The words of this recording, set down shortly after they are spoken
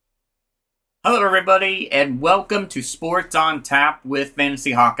Hello, everybody, and welcome to Sports on Tap with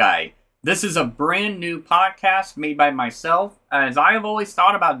Fantasy Hawkeye. This is a brand new podcast made by myself, as I have always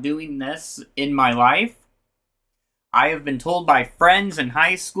thought about doing this in my life. I have been told by friends in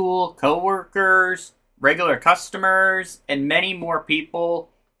high school, coworkers, regular customers, and many more people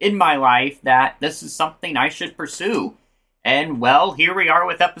in my life that this is something I should pursue. And, well, here we are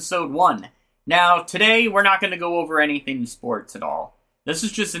with episode 1. Now, today, we're not going to go over anything in sports at all. This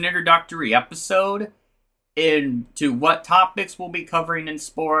is just an introductory episode into what topics we'll be covering in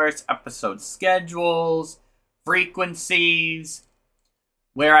sports, episode schedules, frequencies,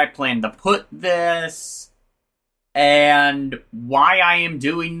 where I plan to put this, and why I am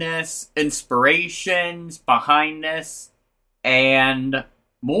doing this, inspirations behind this, and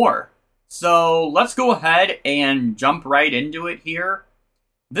more. So let's go ahead and jump right into it here.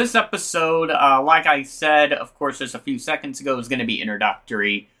 This episode, like I said, of course, just a few seconds ago, is going to be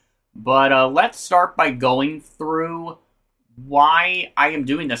introductory. But let's start by going through why I am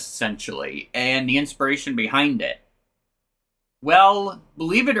doing this, essentially, and the inspiration behind it. Well,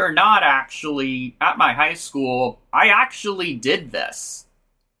 believe it or not, actually, at my high school, I actually did this.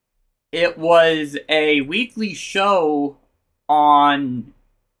 It was a weekly show on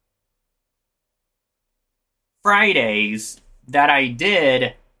Fridays that I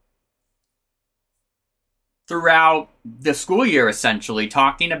did throughout the school year, essentially,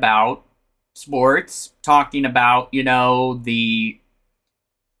 talking about sports, talking about, the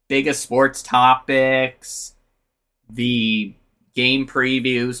biggest sports topics, the game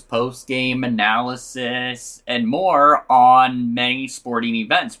previews, post-game analysis, and more on many sporting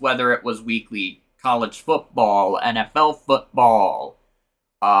events, whether it was weekly college football, NFL football,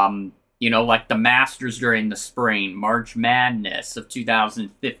 like the Masters during the spring, March Madness of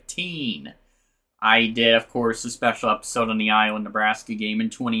 2015. I did, of course, a special episode on the Iowa-Nebraska game in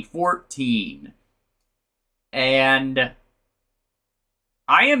 2014. And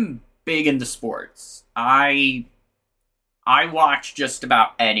I am big into sports. I watch just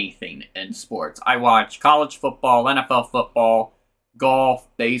about anything in sports. I watch college football, NFL football, golf,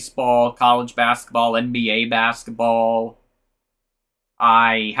 baseball, college basketball, NBA basketball.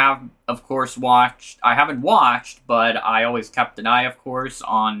 I have, of course, I haven't watched, but I always kept an eye, of course,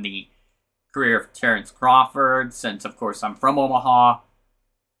 on the career of Terrence Crawford, since, of course, I'm from Omaha.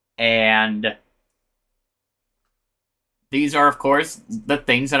 And these are, of course, the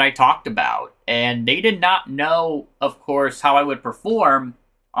things that I talked about. And they did not know, of course, how I would perform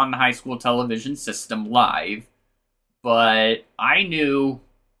on the high school television system live. But I knew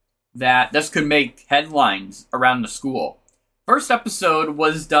that this could make headlines around the school. First episode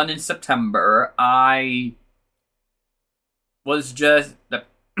was done in September. I was just...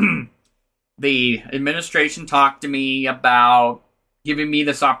 The administration talked to me about giving me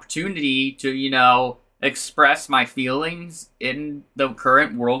this opportunity to, express my feelings in the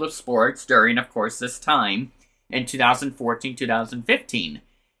current world of sports during, of course, this time in 2014, 2015.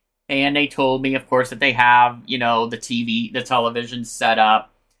 And they told me, of course, that they have, the television set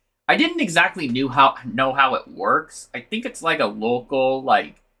up. I didn't exactly know how it works. I think it's like a local,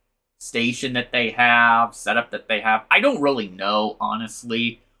 station that they have, setup that they have. I don't really know,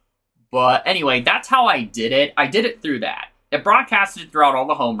 honestly. But anyway, that's how I did it. I did it through that. It broadcasted throughout all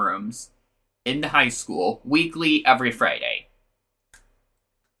the homerooms in the high school, weekly, every Friday.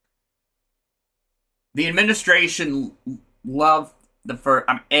 The administration loved the first,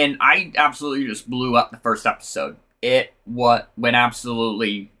 and I absolutely just blew up the first episode. It went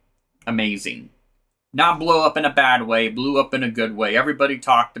absolutely amazing. Not blew up in a bad way, blew up in a good way. Everybody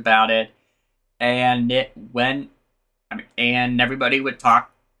talked about it, and it went, and everybody would talk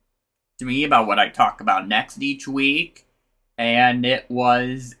to me about what I talk about next each week, and it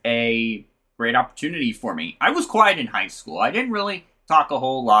was a great opportunity for me. I was quiet in high school. I didn't really talk a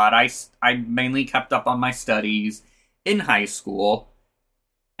whole lot. I mainly kept up on my studies in high school,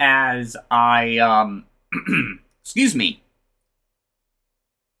 as I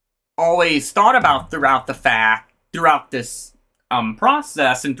always thought about throughout this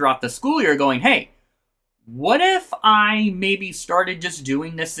process and throughout the school year, going, hey, what if I maybe started just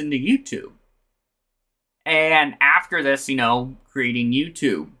doing this into YouTube? And after this, creating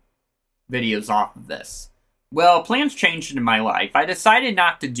YouTube videos off of this. Well, plans changed in my life. I decided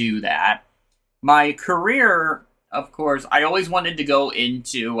not to do that. My career, of course, I always wanted to go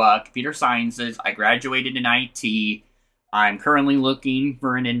into computer sciences. I graduated in IT. I'm currently looking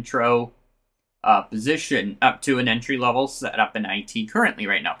for an intro position up to an entry-level setup in IT currently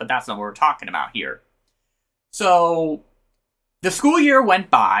right now. But that's not what we're talking about here. So, the school year went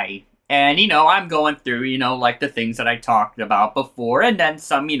by, And, I'm going through, like the things that I talked about before, and then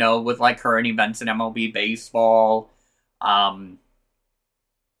some, with like current events in MLB baseball,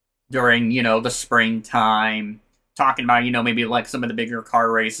 during, the springtime, talking about, maybe like some of the bigger car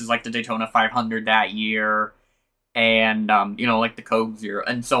races, like the Daytona 500 that year, and, like the Coke Zero,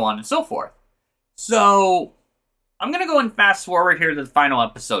 and so on and so forth. So, I'm gonna go and fast forward here to the final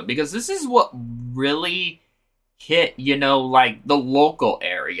episode, because this is what really hit, like the local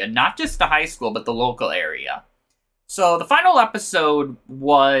area, not just the high school, but the local area. So the final episode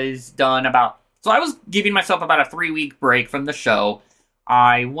was done so I was giving myself about a 3-week break from the show.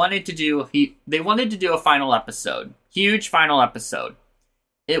 They wanted to do a final episode, huge final episode.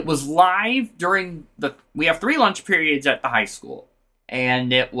 It was live we have 3 lunch periods at the high school,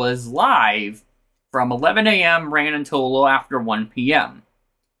 and it was live from 11 a.m. ran until a little after 1 p.m.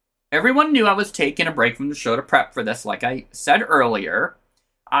 Everyone knew I was taking a break from the show to prep for this, like I said earlier.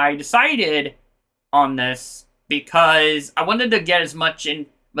 I decided on this because I wanted to get as much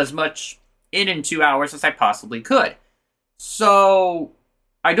in 2 hours as I possibly could. So,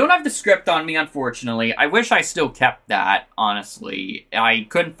 I don't have the script on me, unfortunately. I wish I still kept that, honestly. I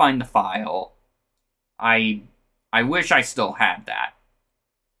couldn't find the file. I wish I still had that.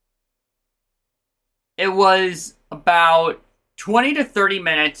 It was about 20 to 30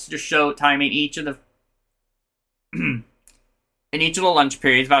 minutes to show time in each of the lunch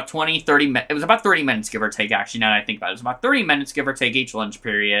periods. About 20, 30 minutes. It was about 30 minutes, give or take, actually, now that I think about it. It was about 30 minutes, give or take, each lunch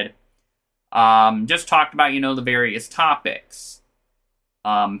period. Just talked about, the various topics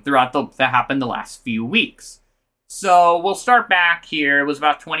that happened the last few weeks. So, we'll start back here. It was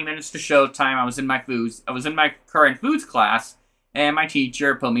about 20 minutes to show time. I was in my current foods class, and my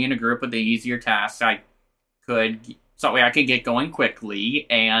teacher put me in a group with the easier tasks so that way I could get going quickly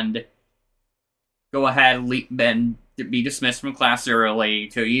and go ahead and be dismissed from class early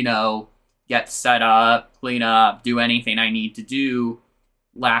to, get set up, clean up, do anything I need to do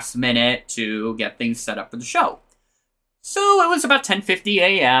last minute to get things set up for the show. So it was about 10:50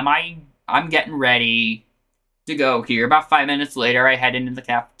 a.m. I'm getting ready to go here. About 5 minutes later, I head into the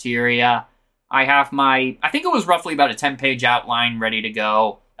cafeteria. I have I think it was roughly about a 10-page outline ready to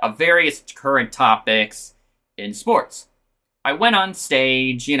go of various current topics in sports. I went on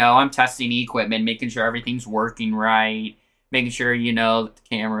stage, I'm testing the equipment, making sure everything's working right, making sure, that the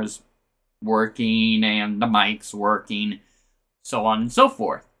camera's working and the mic's working, so on and so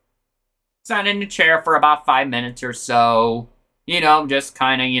forth. Sat in the chair for about 5 minutes or so, just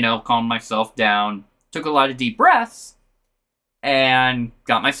kind of, calmed myself down, took a lot of deep breaths, and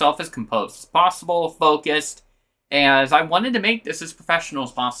got myself as composed as possible, focused, as I wanted to make this as professional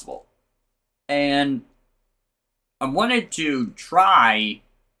as possible. And I wanted to try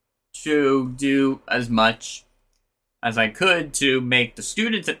to do as much as I could to make the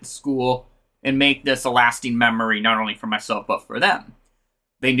students at the school and make this a lasting memory, not only for myself, but for them.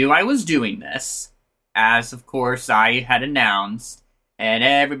 They knew I was doing this, as of course I had announced, and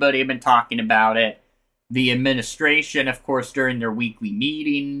everybody had been talking about it. The administration, of course, during their weekly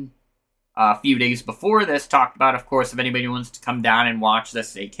meeting a few days before this, talked about, of course, if anybody wants to come down and watch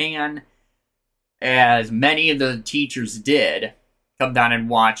this, they can. As many of the teachers did come down and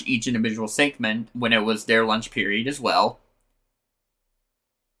watch each individual segment when it was their lunch period as well.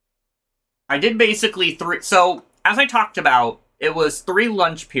 I did basically so as I talked about, it was 3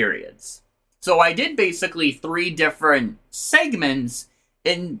 lunch periods. So I did basically 3 different segments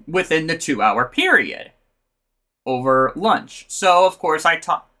within the 2-hour period over lunch. So of course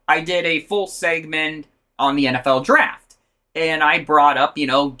I did a full segment on the NFL draft, and I brought up,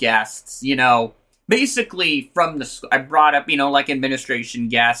 guests, basically from I brought up, like administration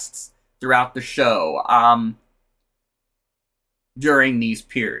guests throughout the show, during these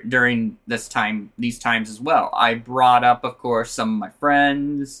times as well. I brought up, of course, some of my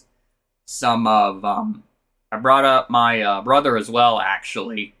friends, I brought up my brother as well,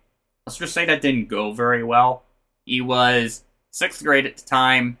 actually. Let's just say that didn't go very well. He was 6th grade at the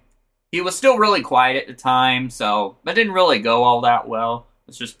time. He was still really quiet at the time, so that didn't really go all that well.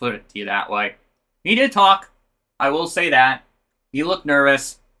 Let's just put it to you that way. He did talk, I will say that. He looked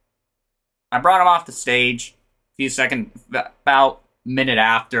nervous. I brought him off the stage a few seconds, about a minute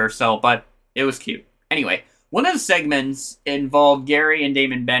after or so, but it was cute. Anyway, one of the segments involved Gary and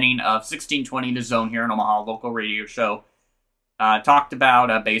Damon Benning of 1620 The Zone here in Omaha, local radio show. Talked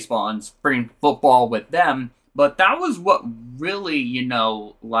about baseball and spring football with them, but that was what really,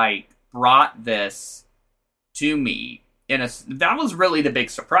 brought this to me. That was really the big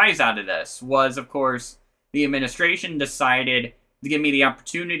surprise out of this, was, of course, the administration decided to give me the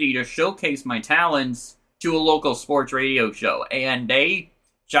opportunity to showcase my talents to a local sports radio show. And they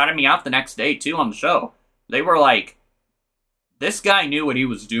shouted me out the next day, too, on the show. They were like, this guy knew what he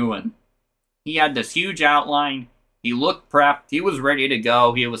was doing. He had this huge outline. He looked prepped. He was ready to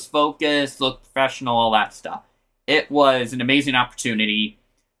go. He was focused, looked professional, all that stuff. It was an amazing opportunity.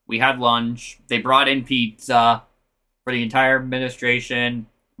 We had lunch. They brought in pizza for the entire administration.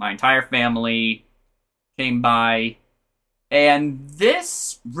 My entire family came by. And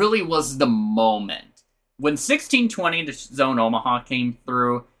this really was the moment. When 1620, the Zone Omaha came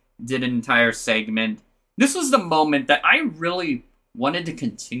through, did an entire segment, this was the moment that I really wanted to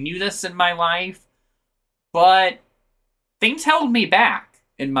continue this in my life, but things held me back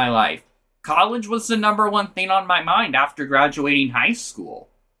in my life. College was the number one thing on my mind after graduating high school.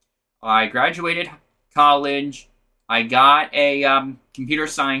 I graduated college, I got a computer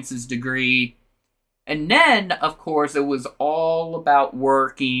sciences degree, and then, of course, it was all about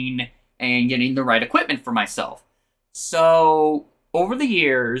working and getting the right equipment for myself. So, over the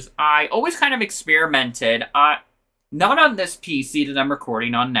years, I always kind of experimented. Not on this PC that I'm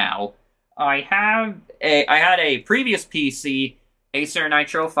recording on now. I had a previous PC, Acer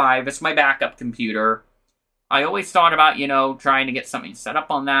Nitro 5. It's my backup computer. I always thought about, trying to get something set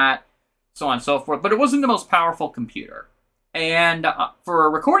up on that, so on and so forth. But it wasn't the most powerful computer. And for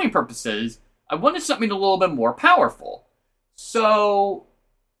recording purposes, I wanted something a little bit more powerful. So,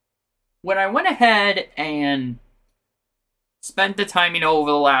 when I went ahead and spent the time, over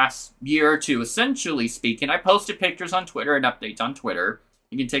the last year or two, essentially speaking, I posted pictures on Twitter and updates on Twitter.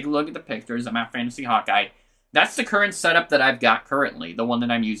 You can take a look at the pictures. I'm at Fantasy Hawkeye. That's the current setup that I've got currently, the one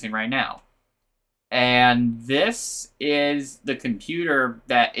that I'm using right now. And this is the computer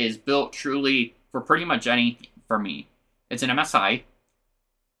that is built truly for pretty much anything for me. It's an MSI.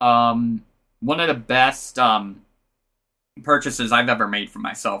 One of the best purchases I've ever made for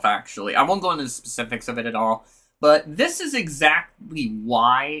myself, actually. I won't go into the specifics of it at all, but this is exactly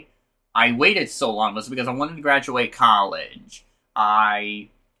why I waited so long, was because I wanted to graduate college. I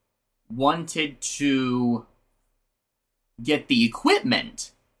wanted to get the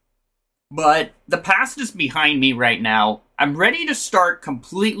equipment, but the past is behind me right now. I'm ready to start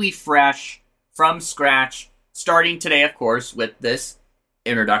completely fresh, from scratch, starting today, of course, with this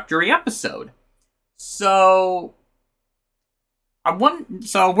introductory episode. So we're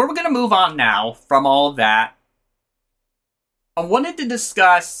going to move on now from all of that. I wanted to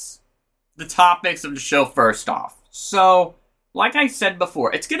discuss the topics of the show first off. So, like I said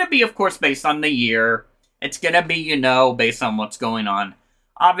before, it's going to be, of course, based on the year. It's going to be, based on what's going on.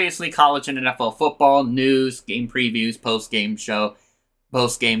 Obviously, college and NFL football, news, game previews, post-game show,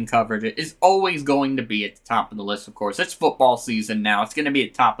 post-game coverage is always going to be at the top of the list, of course. It's football season now. It's going to be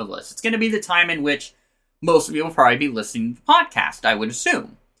at the top of the list. It's going to be the time in which most of you will probably be listening to the podcast, I would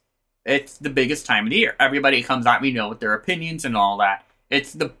assume. It's the biggest time of the year. Everybody comes out, with their opinions and all that.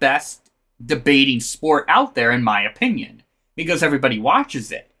 It's the best debating sport out there, in my opinion, because everybody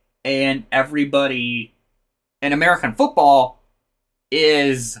watches it. And everybody in American football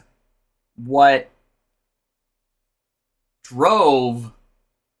is what drove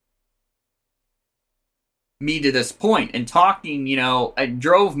me to this point. And talking, it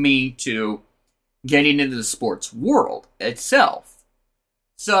drove me to getting into the sports world itself.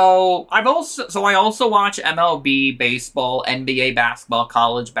 So I also watch MLB, baseball, NBA basketball,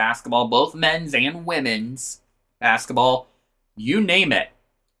 college basketball, both men's and women's basketball, you name it.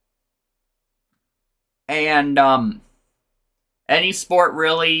 And any sport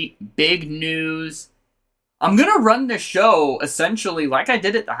really, big news. I'm going to run the show essentially like I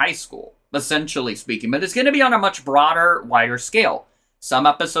did at the high school, essentially speaking, but it's going to be on a much broader, wider scale. Some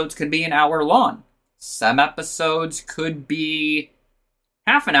episodes could be an hour long. Some episodes could be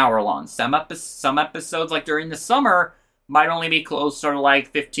half an hour long. Some episodes, like during the summer, might only be closer to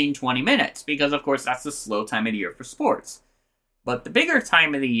like 15, 20 minutes, because of course that's the slow time of the year for sports. But the bigger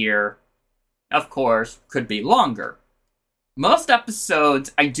time of the year, of course, could be longer. Most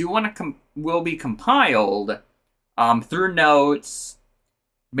episodes I do want to will be compiled through notes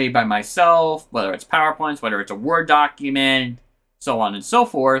made by myself, whether it's PowerPoints, whether it's a Word document, so on and so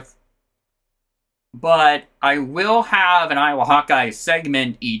forth. But I will have an Iowa Hawkeye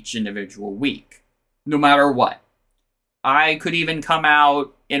segment each individual week, no matter what. I could even come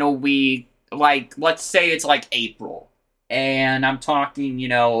out in a week, like, let's say it's like April, and I'm talking,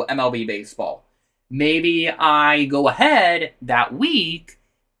 MLB baseball. Maybe I go ahead that week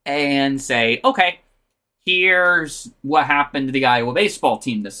and say, okay, here's what happened to the Iowa baseball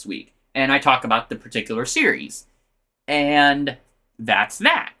team this week. And I talk about the particular series. And that's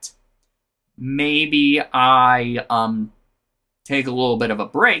that. Maybe I take a little bit of a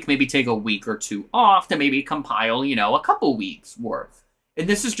break, maybe take a week or two off to maybe compile, a couple weeks worth. And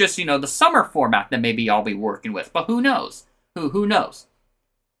this is just, the summer format that maybe I'll be working with. But who knows? Who knows?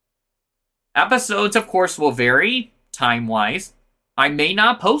 Episodes, of course, will vary time-wise. I may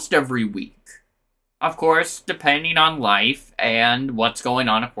not post every week. Of course, depending on life and what's going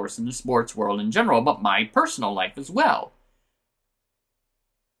on, of course, in the sports world in general, but my personal life as well.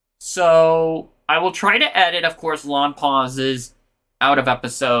 So, I will try to edit, of course, long pauses out of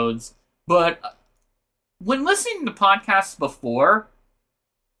episodes, but when listening to podcasts before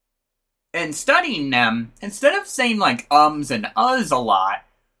and studying them, instead of saying like ums and uhs a lot,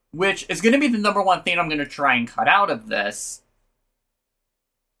 which is going to be the number one thing I'm going to try and cut out of this,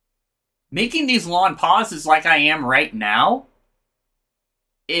 making these long pauses like I am right now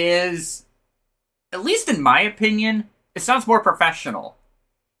is, at least in my opinion, it sounds more professional.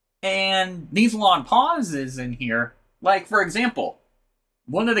 And these long pauses in here, like, for example,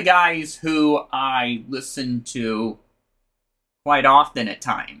 one of the guys who I listen to quite often at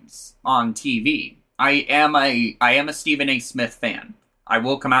times on TV, I am a Stephen A. Smith fan. I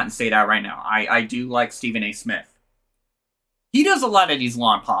will come out and say that right now. I do like Stephen A. Smith. He does a lot of these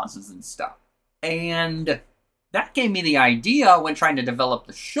long pauses and stuff. And that gave me the idea when trying to develop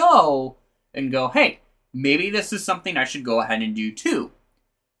the show and go, hey, maybe this is something I should go ahead and do too.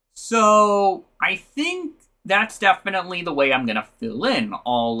 So I think that's definitely the way I'm going to fill in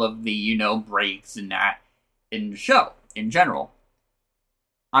all of the, breaks and that in the show in general.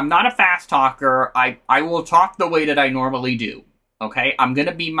 I'm not a fast talker. I will talk the way that I normally do. Okay? I'm going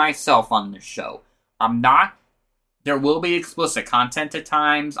to be myself on this show. There will be explicit content at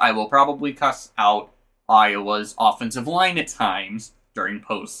times. I will probably cuss out Iowa's offensive line at times during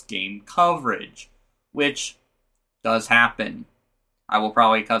post-game coverage, which does happen. I will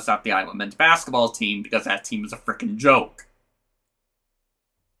probably cuss out the Iowa men's basketball team because that team is a freaking joke.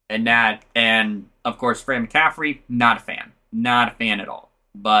 And of course, Fred McCaffrey, not a fan. Not a fan at all.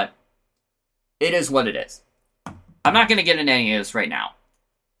 But it is what it is. I'm not going to get into any of this right now.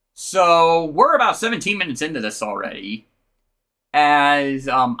 So, we're about 17 minutes into this already. As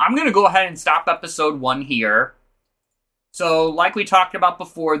I'm going to go ahead and stop episode 1 here. So, like we talked about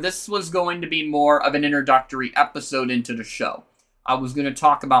before, this was going to be more of an introductory episode into the show. I was going to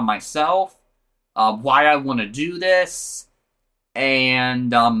talk about myself, why I want to do this,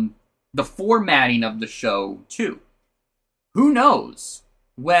 and the formatting of the show, too. Who knows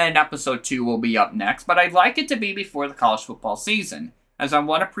when episode 2 will be up next, but I'd like it to be before the college football season, as I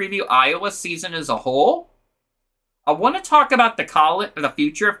want to preview Iowa's season as a whole. I want to talk about the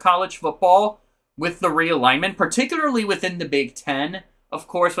future of college football with the realignment, particularly within the Big Ten, of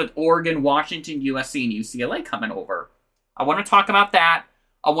course, with Oregon, Washington, USC, and UCLA coming over. I want to talk about that.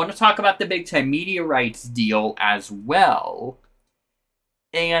 I want to talk about the Big Ten media rights deal as well.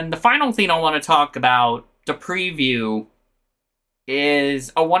 And the final thing I want to talk about to preview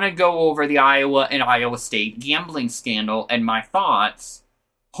is I want to go over the Iowa and Iowa State gambling scandal and my thoughts.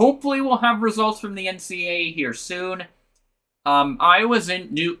 Hopefully we'll have results from the NCAA here soon. Iowa's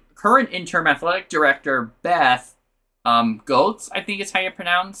current interim athletic director, Beth Goetz, I think is how you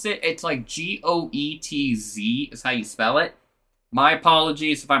pronounce it. It's like Goetz is how you spell it. My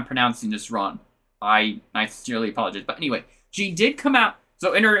apologies if I'm pronouncing this wrong. I sincerely apologize. But anyway, she did come out.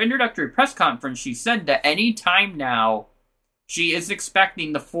 So in her introductory press conference, she said that any time now, she is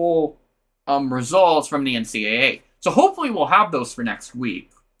expecting the full results from the NCAA. So hopefully we'll have those for next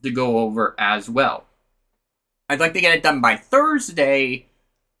week to go over as well. I'd like to get it done by Thursday,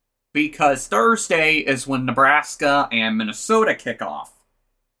 because Thursday is when Nebraska and Minnesota kick off.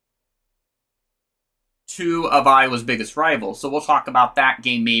 2 of Iowa's biggest rivals. So we'll talk about that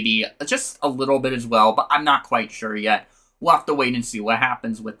game maybe just a little bit as well, but I'm not quite sure yet. We'll have to wait and see what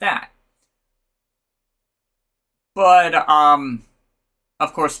happens with that. But,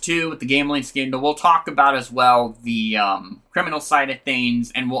 of course, too, with the gambling scandal, we'll talk about as well the criminal side of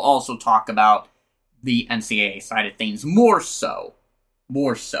things, and we'll also talk about the NCAA side of things more so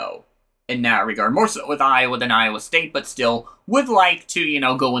in that regard. More so with Iowa than Iowa State, but still would like to,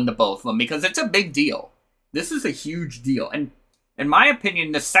 go into both of them because it's a big deal. This is a huge deal. And in my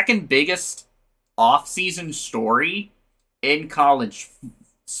opinion, the second biggest off-season story in college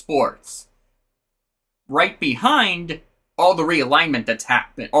sports. Right behind all the realignment that's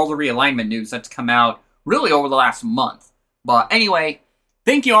happened, all the realignment news that's come out really over the last month. But anyway,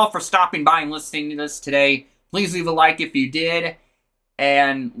 thank you all for stopping by and listening to this today. Please leave a like if you did.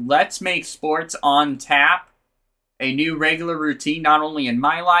 And let's make Sports on Tap a new regular routine, not only in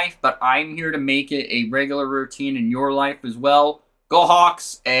my life, but I'm here to make it a regular routine in your life as well. Go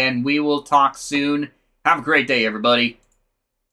Hawks, and we will talk soon. Have a great day, everybody.